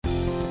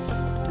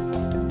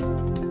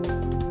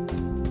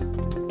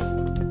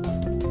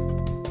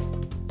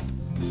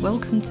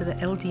Welcome to the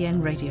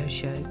LDN Radio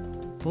Show,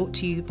 brought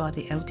to you by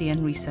the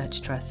LDN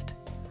Research Trust.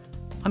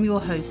 I'm your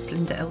host,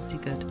 Linda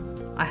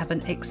Elsegood. I have an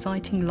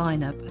exciting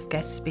lineup of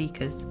guest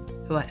speakers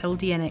who are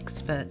LDN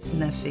experts in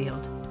their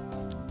field.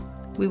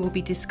 We will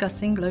be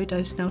discussing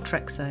low-dose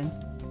naltrexone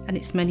and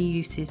its many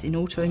uses in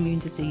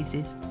autoimmune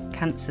diseases,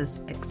 cancers,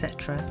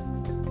 etc.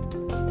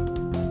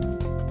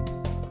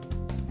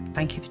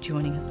 Thank you for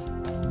joining us.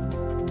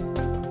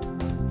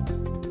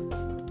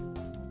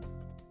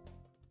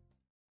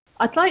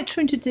 I'd like to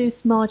introduce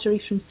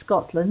Marjorie from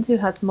Scotland, who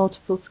has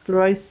multiple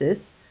sclerosis.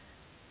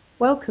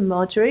 Welcome,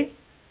 Marjorie.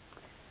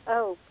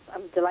 Oh,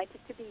 I'm delighted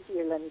to be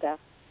here, Linda.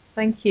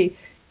 Thank you.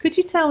 Could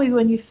you tell me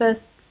when you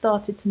first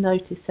started to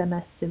notice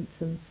MS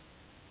symptoms?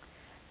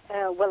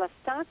 Well, I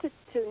started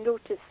to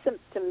notice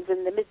symptoms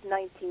in the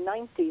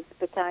mid-1990s,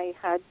 but I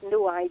had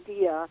no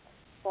idea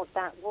what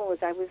that was.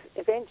 I was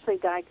eventually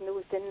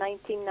diagnosed in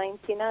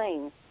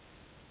 1999.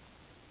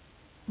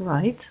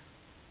 Right.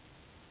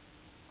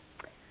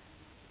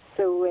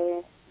 So,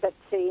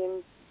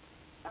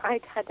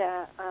 I'd had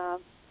a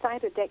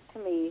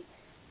thyroidectomy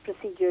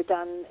procedure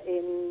done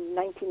in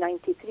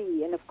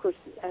 1993, and of course,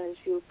 as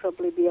you'll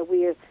probably be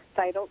aware,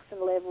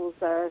 thyroxine levels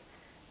are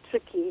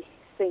tricky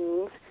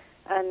things,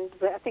 and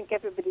I think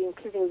everybody,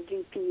 including the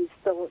GPs,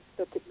 thought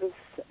that it was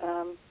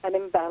an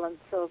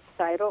imbalance of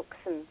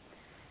thyroxine,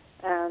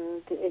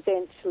 and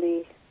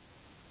eventually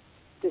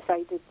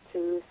decided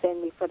to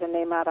send me for an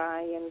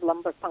MRI and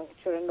lumbar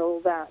puncture and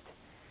all that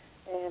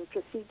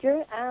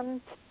procedure,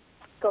 and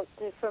got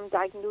the firm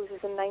diagnosis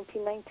in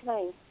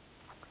 1999.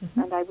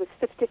 And I was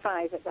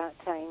 55 at that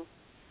time.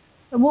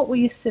 And what were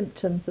your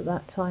symptoms at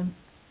that time?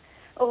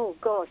 Oh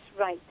gosh,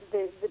 right.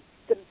 The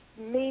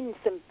main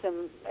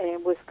symptom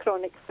was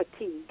chronic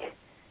fatigue.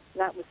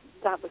 That was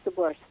the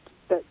worst.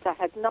 But I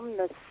had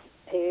numbness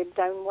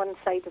down one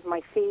side of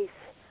my face,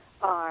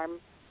 arm,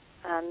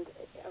 and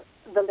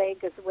the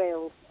leg as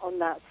well on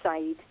that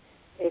side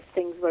if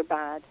things were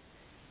bad.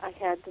 I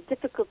had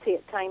difficulty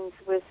at times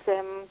with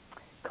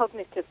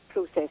cognitive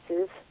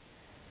processes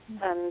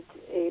and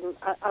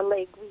a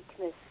leg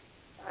weakness.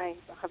 I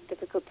have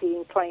difficulty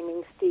in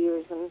climbing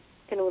stairs and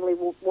can only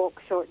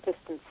walk short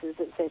distances,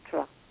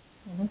 etc.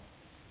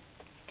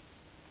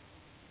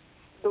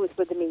 Those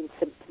were the main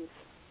symptoms.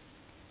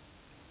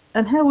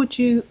 And how would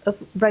you have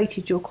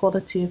rated your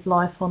quality of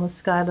life on a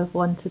scale of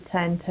 1 to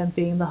 10, 10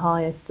 being the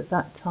highest at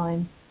that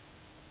time?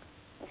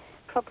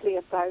 Probably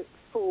about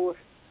 4.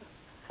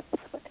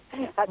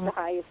 At the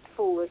highest,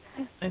 4.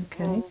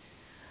 Okay.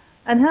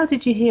 And how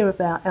did you hear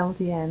about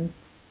LDN?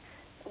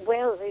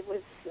 Well, it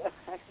was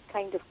a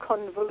kind of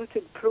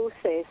convoluted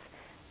process.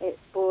 It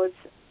was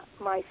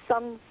my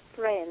son's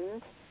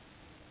friend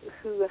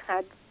who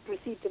had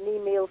received an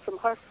email from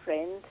her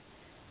friend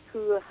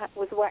who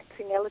was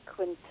waxing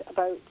eloquent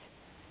about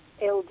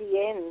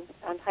LDN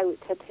and how it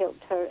had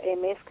helped her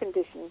MS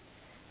condition.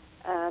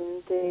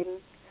 And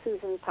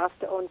Susan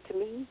passed it on to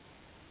me.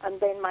 And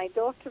then my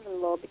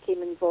daughter-in-law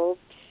became involved.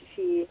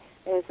 She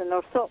is an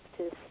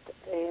orthoptist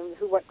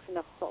who works in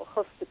a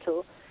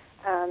hospital,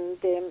 and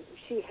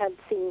she had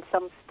seen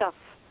some stuff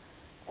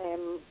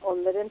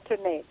on the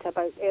internet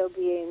about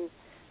LDN,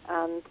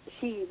 and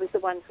she was the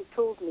one who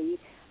told me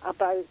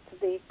about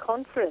the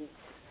conference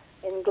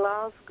in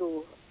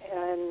Glasgow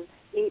in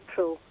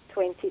April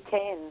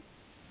 2010,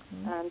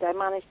 and I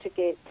managed to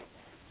get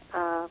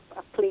a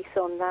place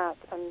on that,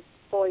 and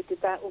boy,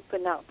 did that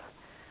open up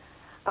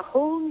a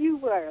whole new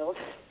world.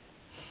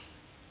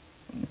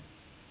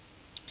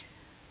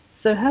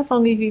 So how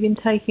long have you been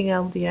taking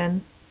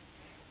LDN?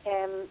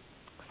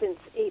 Since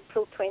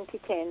April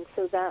 2010,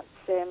 so that's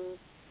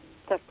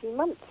 13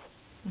 months.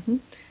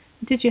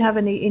 Did you have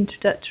any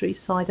introductory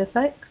side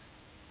effects?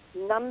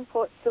 None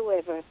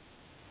whatsoever.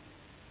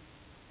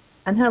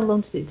 And how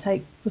long did it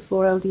take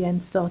before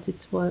LDN started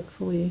to work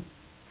for you?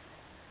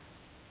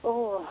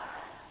 Oh,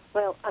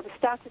 well, I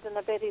started on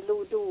a very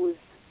low dose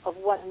of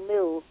 1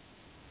 mil,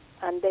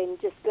 and then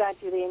just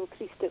gradually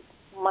increased it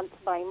month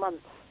by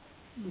month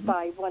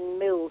by 1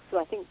 mil. So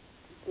I think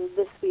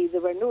this way there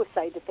were no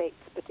side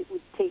effects, but it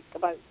would take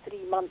about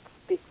 3 months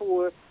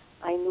before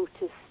I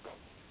noticed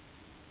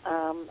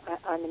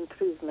an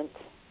improvement.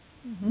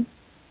 And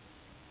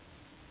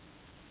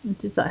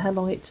is that how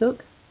long it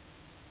took?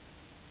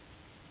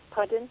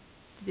 Pardon?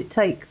 Did it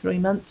take 3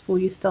 months before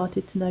you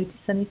started to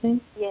notice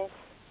anything? Yes,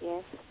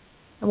 yes.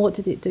 And what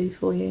did it do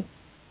for you?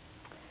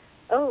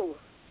 Oh,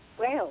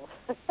 well,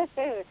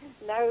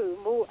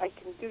 now I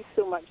can do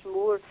so much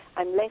more.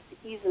 I'm less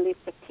easily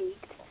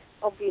fatigued.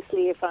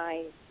 Obviously, if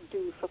I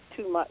do for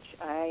too much,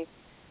 I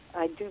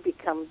do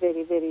become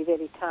very, very,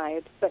 very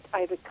tired, but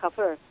I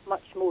recover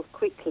much more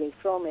quickly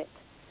from it,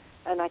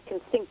 and I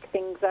can think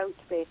things out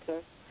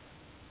better.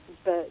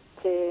 But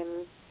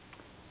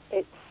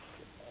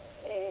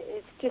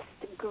it's just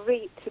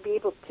great to be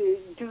able to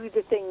do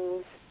the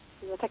things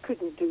that I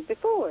couldn't do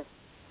before.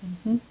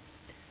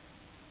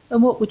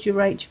 And what would you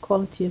rate your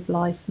quality of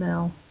life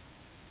now?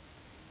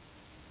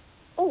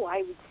 Oh,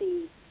 I would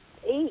say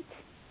 8,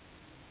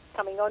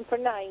 coming on for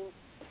 9.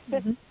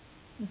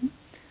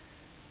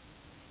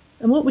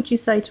 And what would you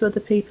say to other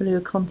people who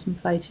are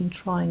contemplating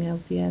trying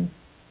LDN?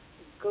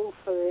 Go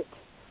for it.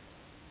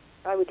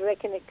 I would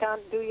reckon it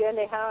can't do you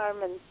any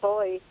harm, and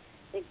boy,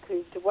 it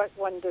could work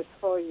wonders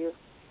for you.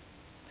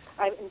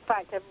 In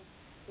fact, I've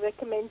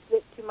recommended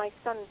it to my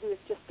son, who has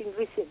just been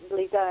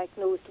recently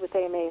diagnosed with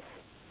MS,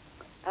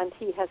 and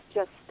he has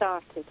just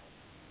started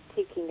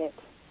taking it.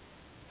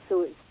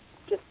 So it's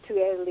just too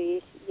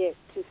early yet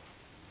to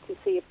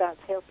see if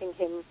that's helping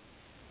him.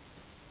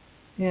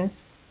 Yes.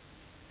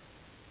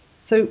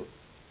 So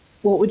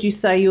what would you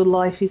say your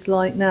life is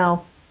like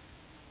now?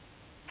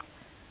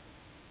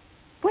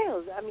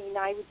 Well, I mean,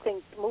 I would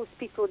think most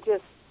people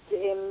just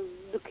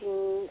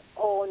looking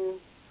on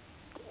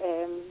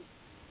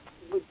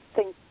would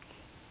think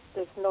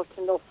there's not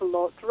an awful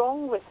lot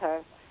wrong with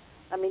her.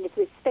 I mean, if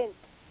they spent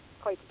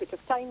quite a bit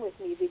of time with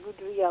me, they would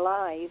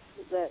realise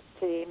that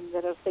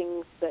there are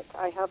things that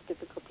I have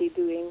difficulty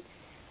doing,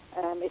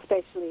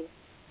 especially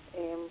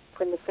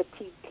when the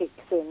fatigue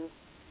kicks in.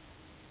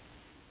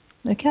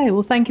 Okay,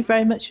 well, thank you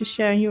very much for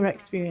sharing your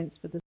experience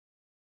with us.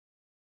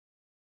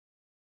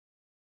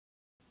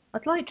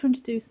 I'd like to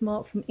introduce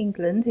Mark from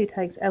England, who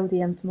takes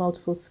LDN for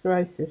multiple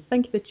sclerosis.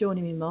 Thank you for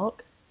joining me,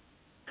 Mark.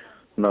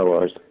 No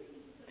worries.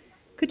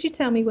 Could you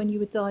tell me when you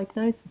were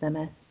diagnosed with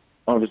MS?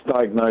 I was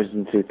diagnosed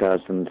in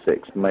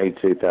 2006, May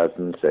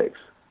 2006.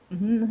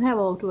 Mm-hmm. How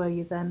old were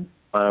you then?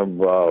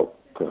 Well,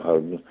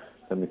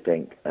 let me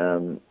think.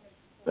 I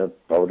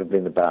would have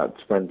been about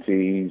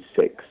 26,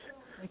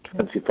 okay.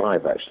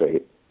 25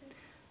 actually.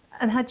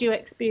 And had you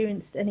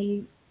experienced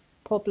any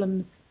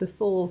problems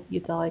before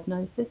your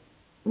diagnosis?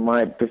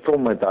 Before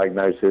my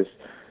diagnosis,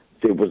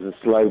 it was a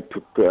slow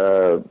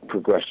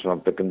progression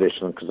of the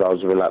condition because I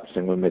was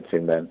relapsing,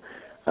 remitting then,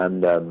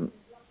 and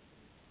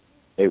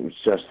it was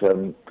just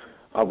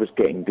I was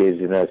getting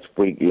dizziness,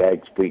 weak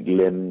legs, weak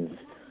limbs,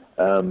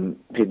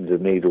 pins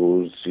and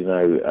needles, you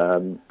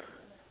know.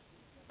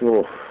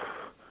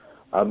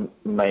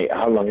 Mate,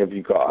 how long have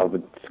you got? I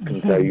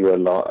can tell you a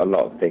lot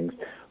of things,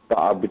 but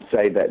I would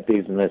say that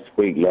dizziness,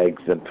 weak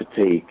legs, and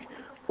fatigue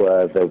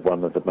were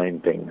one of the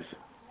main things.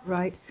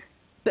 Right.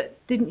 But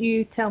didn't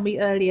you tell me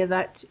earlier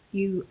that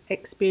you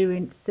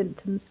experienced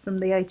symptoms from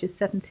the age of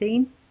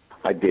 17?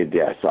 I did,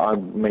 yes. I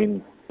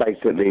mean,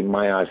 basically,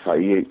 my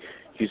eyesight, you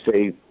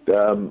see,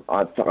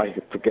 I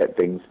forget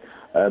things.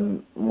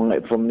 From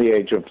the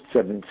age of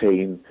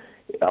 17,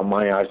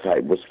 my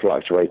eyesight was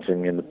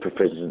fluctuating in the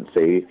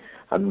proficiency,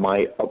 and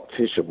my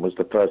optician was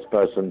the first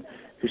person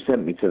who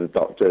sent me to the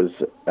doctors,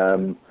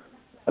 and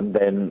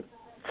then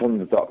from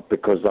the doctor,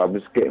 because I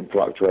was getting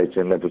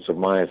fluctuating levels of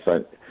my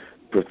eyesight,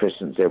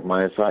 proficiency of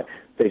my eyesight,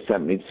 they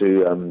sent me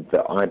to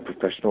the eye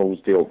professionals,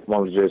 the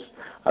ophthalmologist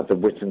at the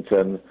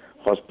Whittington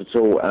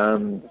Hospital,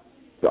 and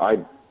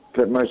I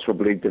most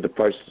probably did a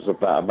process of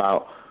that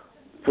about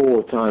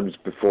 4 times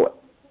before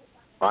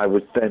I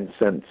was then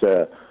sent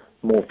to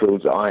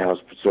Moorfields Eye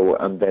Hospital,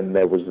 and then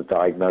there was a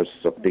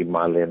diagnosis of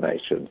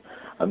demyelination,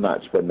 and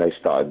that's when they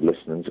started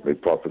listening to me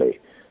properly.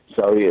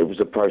 So it was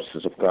a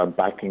process of going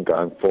back and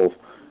going forth.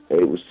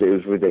 It was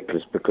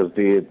ridiculous because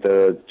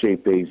the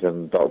GPs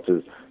and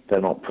doctors,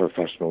 they're not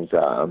professionals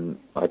at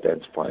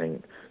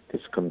identifying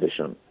this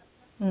condition.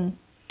 Mm.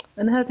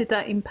 And how did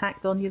that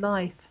impact on your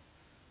life?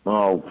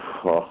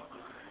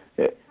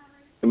 It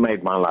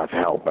made my life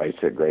hell,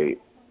 basically.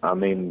 I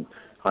mean,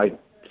 I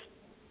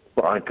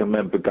can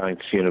remember going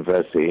to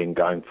university and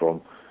going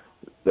from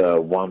the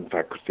one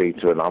faculty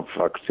to another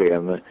faculty,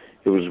 and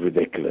it was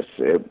ridiculous.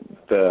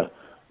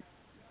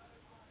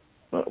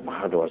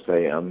 How do I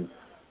say?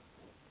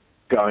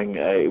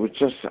 It was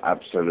just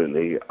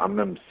absolutely. I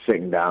remember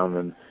sitting down,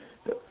 and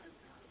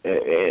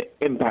it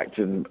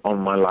impacted on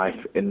my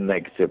life in a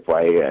negative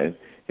way.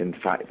 In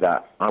fact,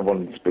 that I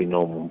wanted to be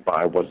normal, but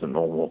I wasn't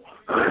normal.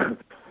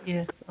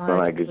 Yes,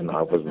 I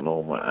wasn't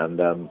normal,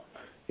 and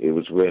it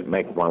was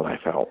making my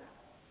life hell.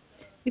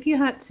 If you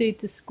had to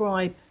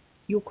describe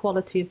your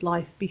quality of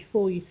life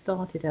before you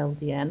started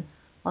LDN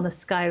on a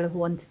scale of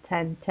 1 to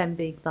 10, 10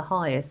 being the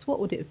highest, what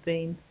would it have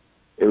been?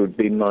 It would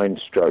be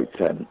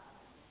 9/10.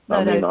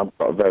 I mean, I've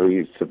got a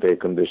very severe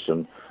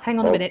condition. Hang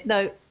on a minute.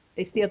 No,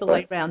 it's the other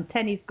way round.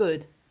 10 is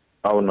good.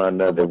 Oh, no,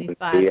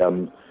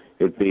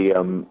 it'd be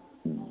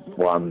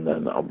 1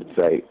 then, I would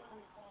say.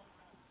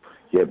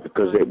 Yeah,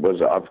 because it was,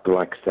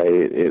 like I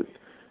say,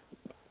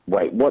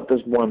 wait, what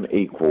does 1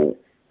 equal?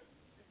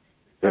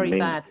 Very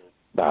bad.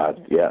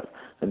 Bad, yeah.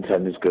 And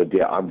 10 is good,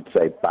 yeah. I would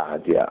say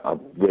bad, yeah.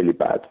 Really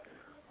bad.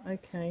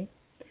 Okay.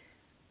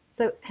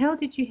 So how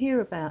did you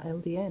hear about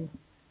LDN?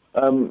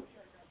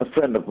 A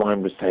friend of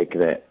mine was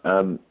taking it,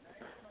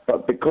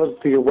 but because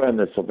the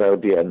awareness of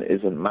LDN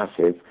isn't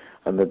massive,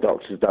 and the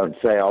doctors don't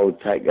say, "I would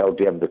take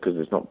LDN because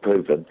it's not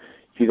proven,"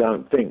 you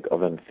don't think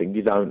of anything.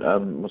 You don't.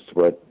 What's the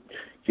word?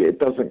 It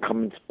doesn't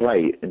come into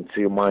play into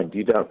your mind.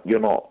 You're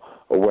not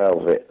aware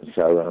of it,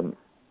 so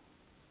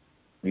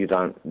You're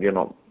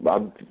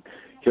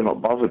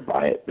not bothered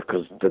by it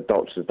because the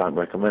doctors don't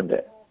recommend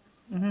it.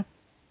 Mm-hmm.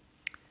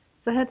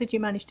 So how did you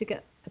manage to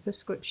get a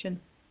prescription?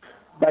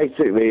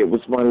 Basically, it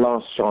was my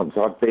last chance.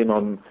 I've been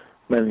on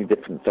many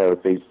different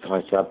therapies,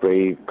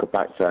 Tysabri,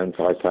 Copaxone,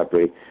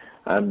 Tysabri,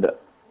 and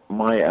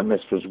my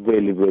MS was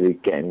really, really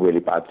getting really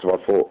bad. So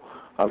I thought,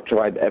 I've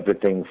tried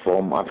everything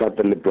from, I've had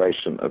the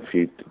liberation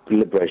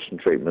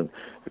treatment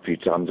a few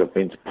times. I've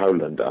been to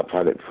Poland. I've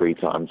had it 3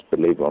 times,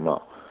 believe it or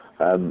not.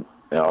 You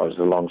know, it's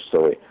a long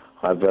story.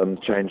 I've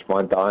changed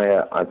my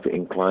diet. I've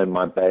inclined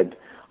my bed.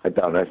 I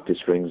don't know if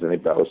this rings any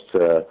bells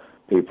to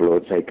people who are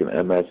taking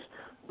MS,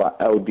 but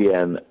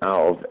LDN,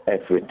 out of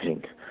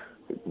everything,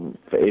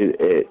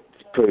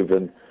 it's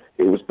proven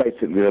it was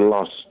basically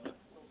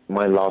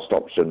my last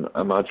option,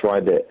 and I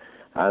tried it,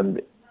 and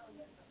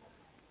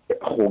it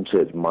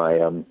halted my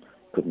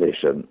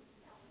condition.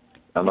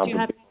 And I've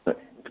been doing it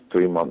for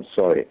 3 months.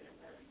 Sorry.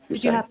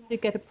 Did you have to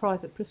get a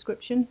private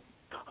prescription?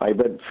 I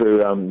went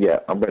through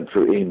I went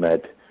through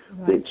EMED,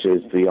 which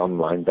is the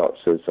online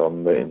doctors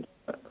on the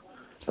internet,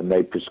 and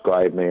they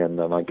prescribe me, and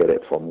then I get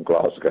it from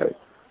Glasgow.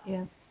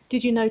 Yeah.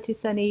 Did you notice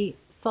any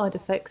side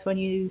effects when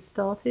you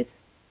started?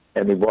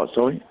 Any what,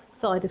 sorry?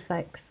 Side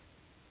effects.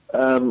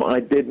 I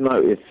did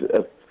notice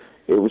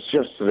it was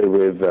just to do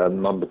with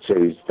number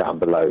 2s down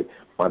below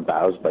my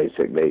bowels,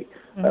 basically.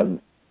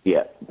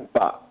 Yeah,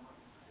 but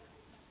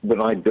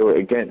when I do it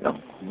again,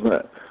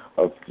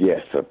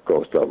 yes, of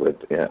course I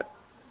would, yeah,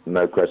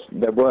 no question.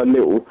 There were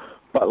little,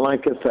 but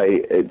like I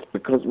say, it's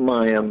because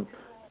my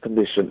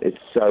condition is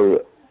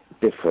so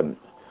different.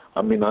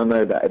 I mean, I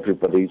know that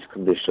everybody's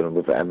condition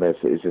with MS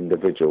is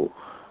individual,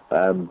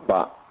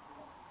 but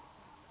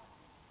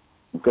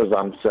because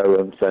I'm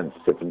so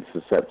sensitive and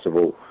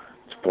susceptible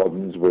to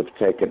problems with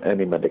taking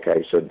any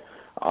medication,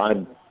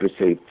 I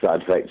received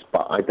side effects,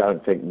 but I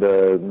don't think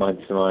the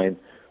 99%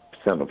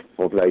 of the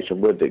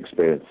population would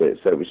experience it.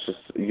 So it was just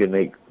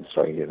unique,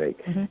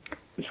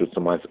 which was to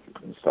my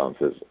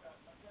circumstances.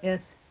 Yes.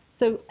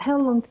 So how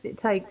long did it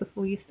take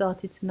before you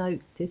started to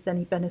notice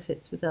any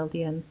benefits with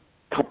LDN?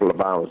 Couple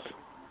of hours.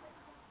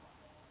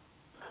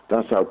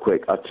 That's how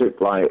quick. I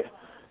took,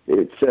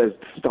 it says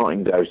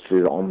starting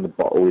doses on the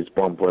bottle is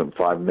 1.5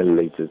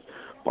 millilitres,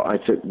 but I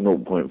took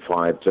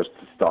 0.5 just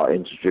to start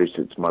introduce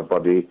it to my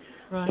body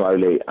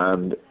slowly,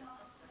 and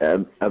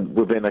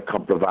within a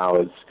couple of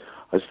hours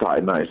I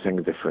started noticing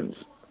a difference.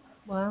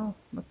 Wow,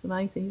 that's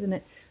amazing, isn't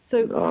it?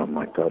 So, oh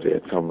my God, yeah,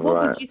 tell me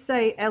what would you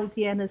say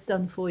LDN has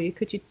done for you?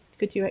 Could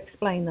you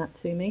explain that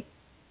to me?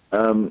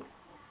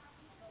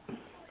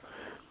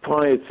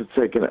 Prior to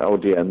taking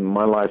LDN,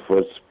 my life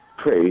was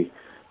pretty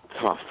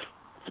tough,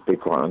 to be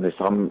quite honest.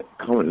 I'm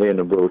currently in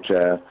a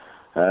wheelchair.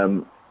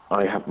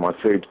 I have my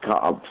food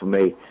cut up for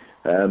me.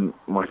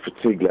 My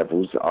fatigue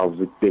levels are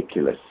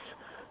ridiculous.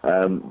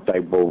 They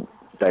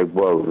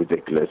were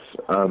ridiculous.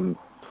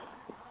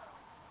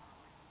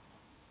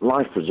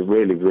 Life was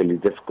really, really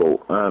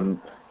difficult.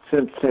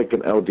 Since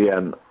taking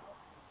LDN,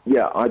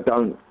 yeah,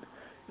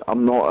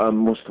 I'm not,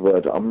 what's the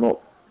word?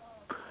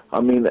 I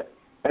mean,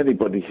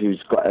 anybody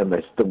who's got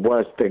MS, the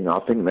worst thing, I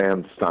think they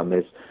understand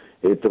this,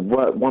 is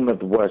one of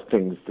the worst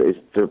things is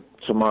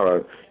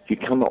tomorrow. You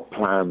cannot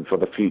plan for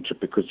the future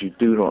because you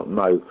do not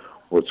know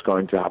what's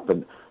going to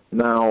happen.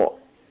 Now,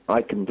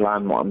 I can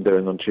plan what I'm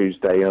doing on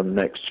Tuesday and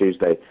next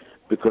Tuesday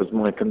because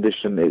my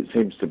condition, it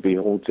seems to be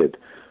halted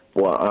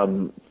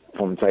from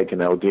taking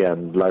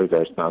LDN, Low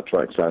Dose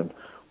Naltrexone,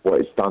 what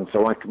it's done.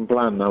 So I can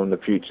plan now in the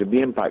future.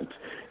 The impact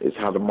it's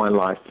had on my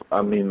life,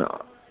 I mean,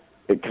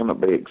 it cannot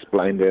be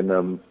explained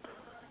in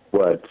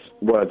words.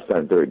 Words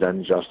don't do it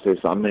any justice.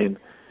 I mean,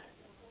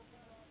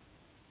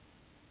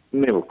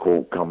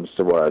 miracle comes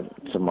to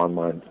my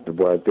mind.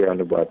 The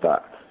only word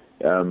that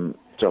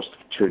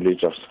truly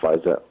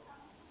justifies it.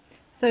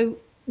 So,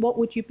 what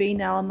would you be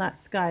now on that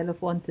scale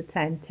of 1 to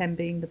 10, 10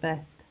 being the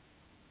best?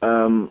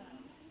 Well,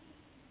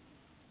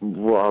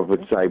 I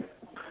would say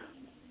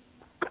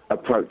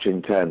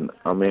approaching 10.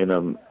 I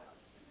mean,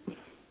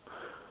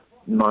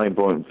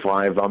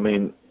 9.5. I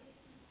mean,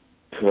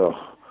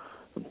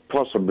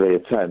 possibly a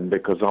 10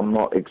 because I'm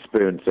not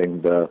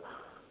experiencing the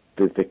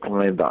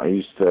decline that I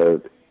used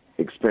to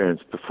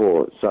experience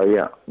before. So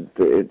yeah,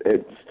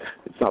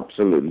 it's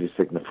absolutely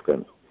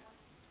significant.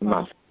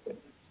 Wow.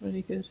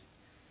 Really good.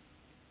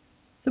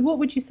 So what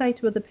would you say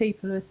to other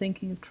people who are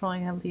thinking of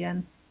trying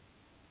LDN?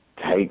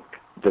 Take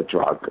the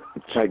drug.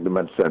 Take the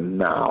medicine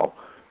now.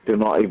 Do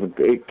not even.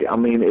 I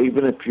mean,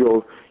 even if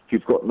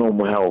you've got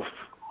normal health,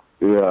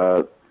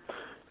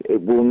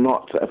 it will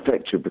not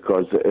affect you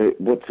because it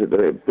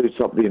boosts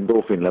up the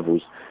endorphin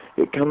levels.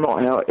 It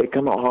cannot help. It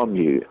cannot harm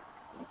you.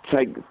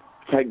 Take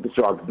the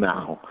drug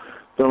now.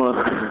 Don't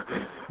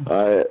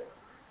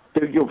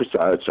do your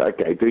research.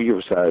 Okay, do your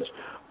research,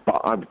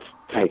 but I would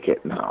take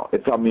it now.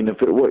 If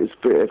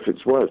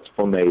it's worked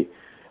for me,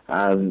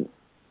 and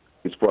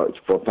it's worked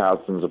for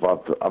thousands of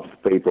other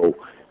people,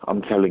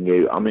 I'm telling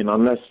you. I mean,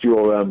 unless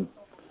you're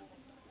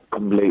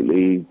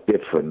completely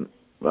different,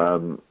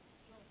 an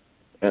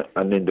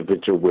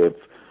individual with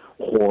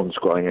horns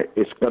growing,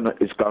 it's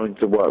going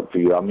to work for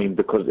you. I mean,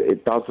 because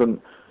it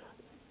doesn't.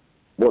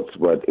 What's the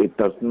word? It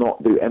does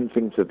not do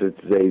anything to the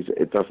disease.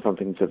 It does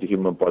something to the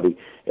human body.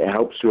 It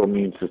helps your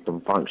immune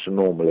system function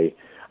normally,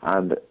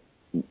 and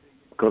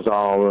because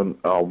our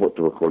what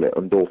do I call it,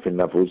 endorphin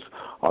levels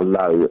are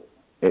low,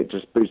 it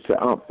just boosts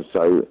it up.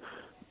 So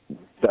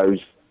those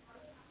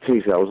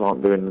T cells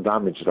aren't doing the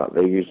damage that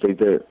they usually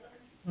do.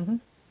 Mm-hmm.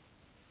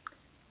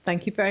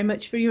 Thank you very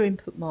much for your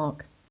input,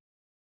 Mark.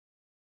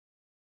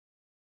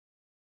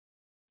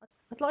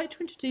 I'd like to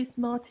introduce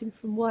Martin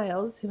from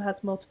Wales, who has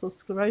multiple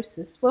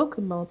sclerosis.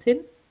 Welcome,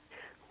 Martin.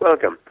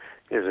 Welcome.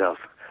 Yourself.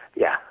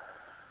 Yeah.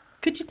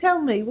 Could you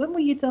tell me, when were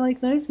you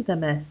diagnosed with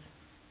MS?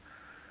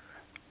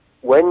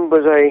 When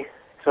was I...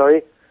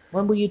 Sorry?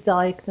 When were you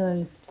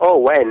diagnosed? Oh,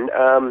 when?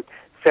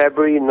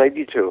 February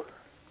 92.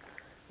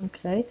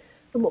 Okay.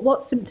 And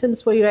what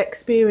symptoms were you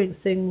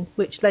experiencing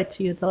which led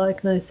to your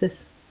diagnosis?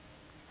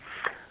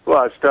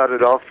 Well, it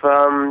started off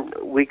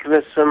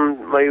weakness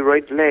in my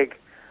right leg.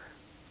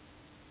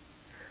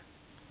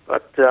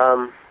 But,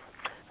 and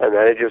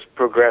then it just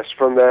progressed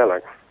from there,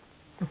 like.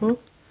 Mm-hmm.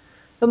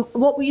 And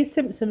what were your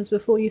symptoms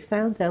before you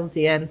found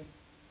LDN?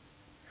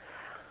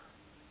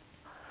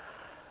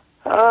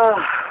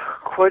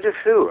 Quite a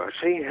few,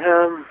 actually.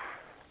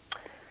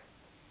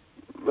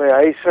 My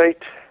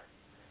eyesight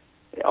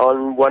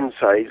on one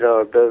side,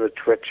 a bit of a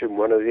twitch in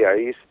one of the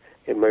eyes,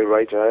 in my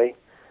right eye.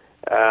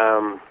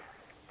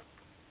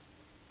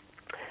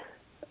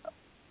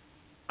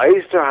 I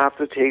used to have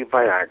to take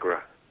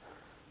Viagra,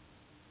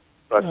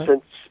 but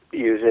since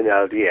using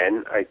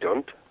LDN, I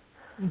don't.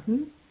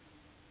 Mm-hmm.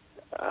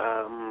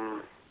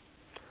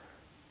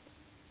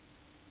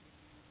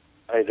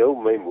 I know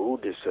my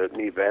mood is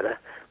certainly better.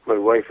 My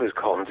wife has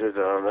commented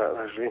on that,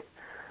 actually,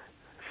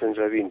 since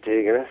I've been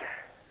taking it.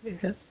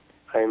 Yes.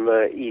 I'm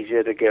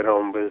easier to get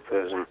on with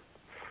person,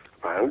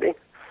 apparently.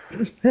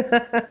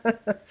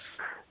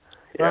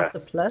 That's a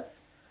plus.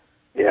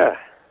 Yeah.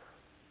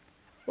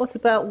 What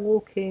about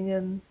walking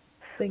and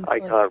things I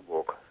like that? can't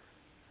walk.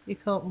 You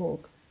can't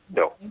walk?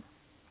 No. Okay.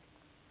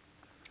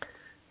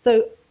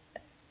 So,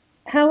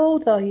 how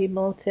old are you,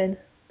 Martin?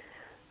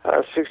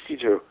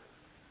 62.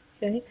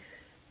 Okay.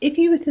 If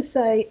you were to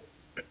say,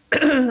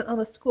 on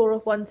a score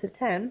of 1 to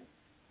 10,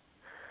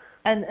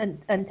 and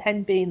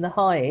 10 being the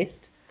highest,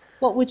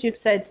 what would you have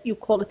said your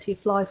quality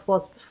of life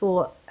was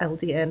before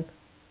LDN?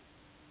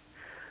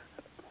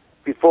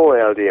 Before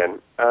LDN?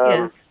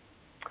 Yes.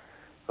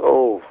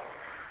 Oh,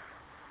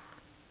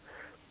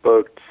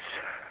 about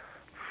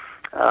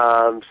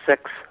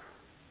 6,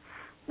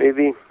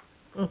 maybe.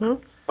 Mm-hmm.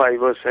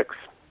 5 or 6,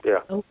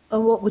 yeah.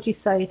 And what would you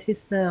say it is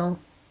now?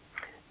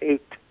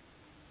 8.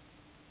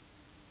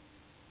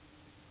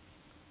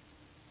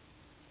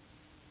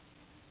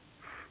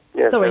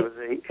 Yes, Sorry. I was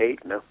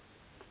 8 now.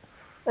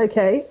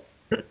 Okay.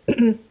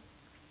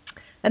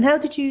 And how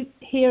did you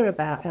hear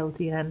about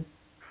LDN?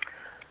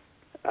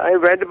 I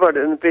read about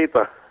it in the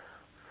paper,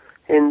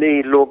 in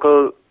the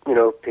local,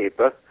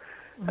 paper.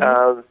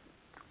 Mm-hmm.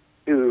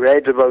 You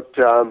read about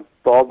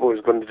Bob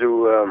was going to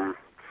do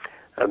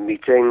a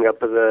meeting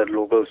up at the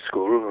local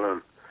school.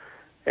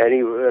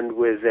 Anyone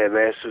with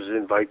MS was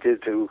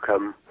invited to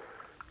come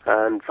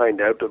and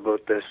find out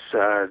about this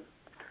pill,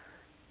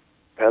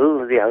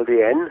 the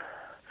LDN.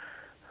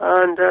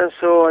 And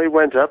so I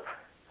went up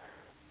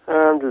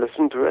and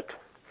listened to it.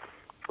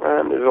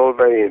 And it was all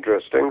very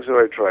interesting, so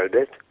I tried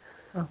it.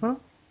 Uh-huh.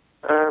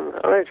 All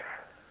right.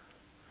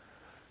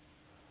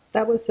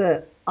 That was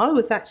I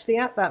was actually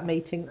at that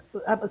meeting.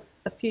 That was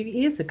a few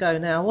years ago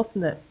now,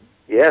 wasn't it?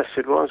 Yes,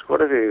 it was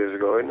quite a few years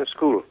ago in the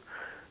school.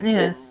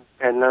 Yeah. In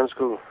Penland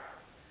School.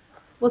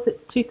 Was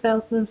it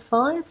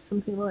 2005,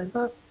 something like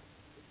that?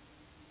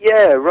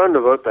 Yeah, round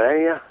about there,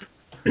 yeah.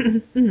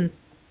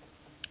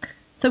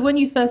 So when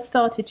you first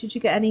started, did you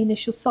get any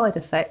initial side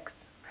effects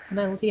on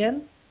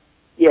LDN?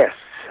 Yes.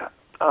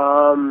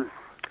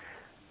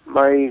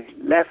 My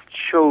left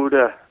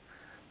shoulder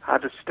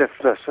had a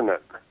stiffness in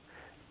it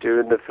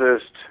during the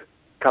first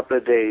couple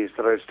of days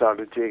that I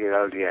started taking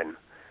LDN.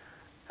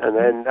 And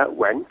then that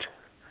went.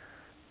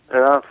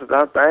 And after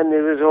that, then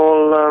it was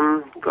all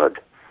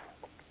good.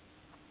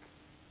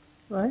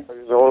 Right. It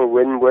was all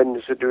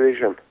win-win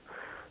situation.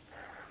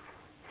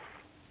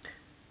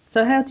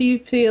 So how do you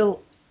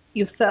feel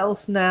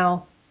yourself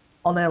now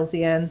on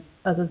LDN,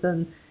 other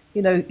than,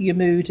 your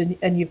mood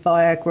and your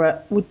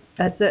Viagra? Is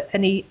there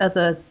any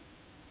other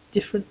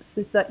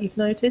differences that you've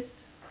noticed?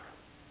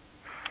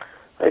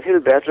 I feel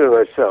better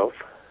myself.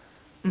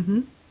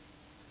 Mm-hmm.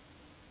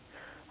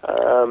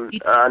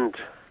 And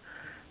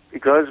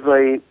because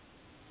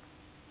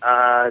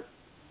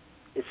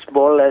it's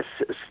more or less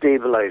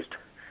stabilized,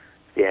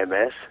 the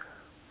MS.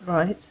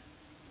 Right.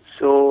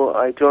 So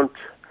I don't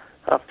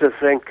have to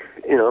think,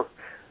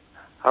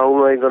 how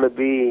am I going to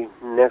be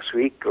next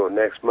week or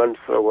next month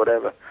or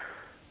whatever.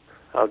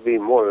 I'll be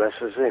more or less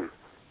the same.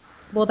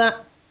 Well,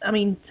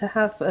 to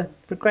have a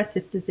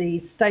progressive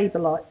disease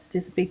stabilised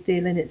is a big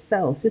deal in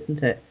itself,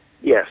 isn't it?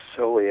 Yes,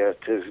 oh yeah,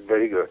 it is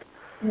very good.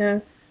 Yeah.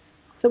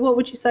 So what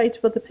would you say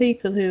to other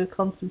people who are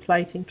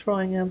contemplating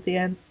trying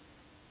LDN?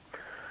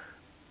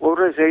 What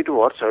would I say to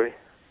what, sorry?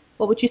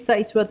 What would you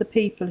say to other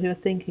people who are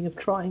thinking of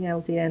trying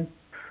LDN?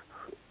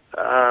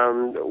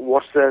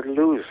 What's there to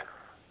lose?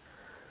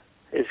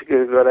 It's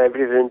got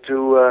everything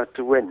to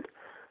win.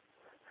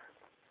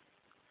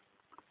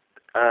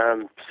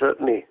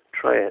 certainly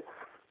try it.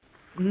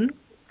 Mm-hmm.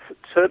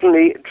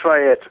 Certainly try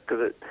it,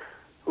 because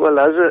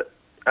as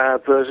a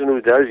person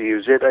who does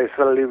use it, I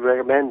thoroughly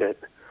recommend it.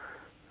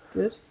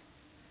 Good.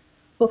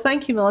 Well,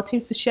 thank you,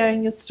 Martin, for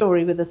sharing your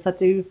story with us. I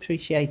do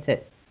appreciate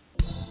it.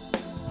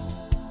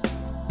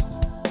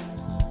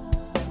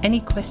 Any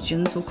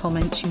questions or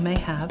comments you may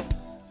have,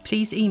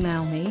 please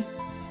email me,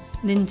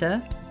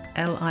 Linda,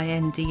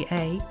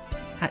 Linda,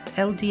 at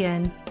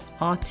ldnrt.org.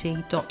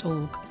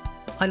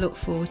 I look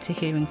forward to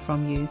hearing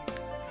from you.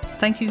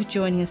 Thank you for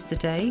joining us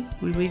today.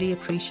 We really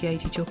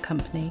appreciated your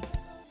company.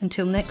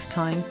 Until next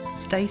time,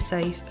 stay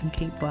safe and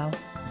keep well.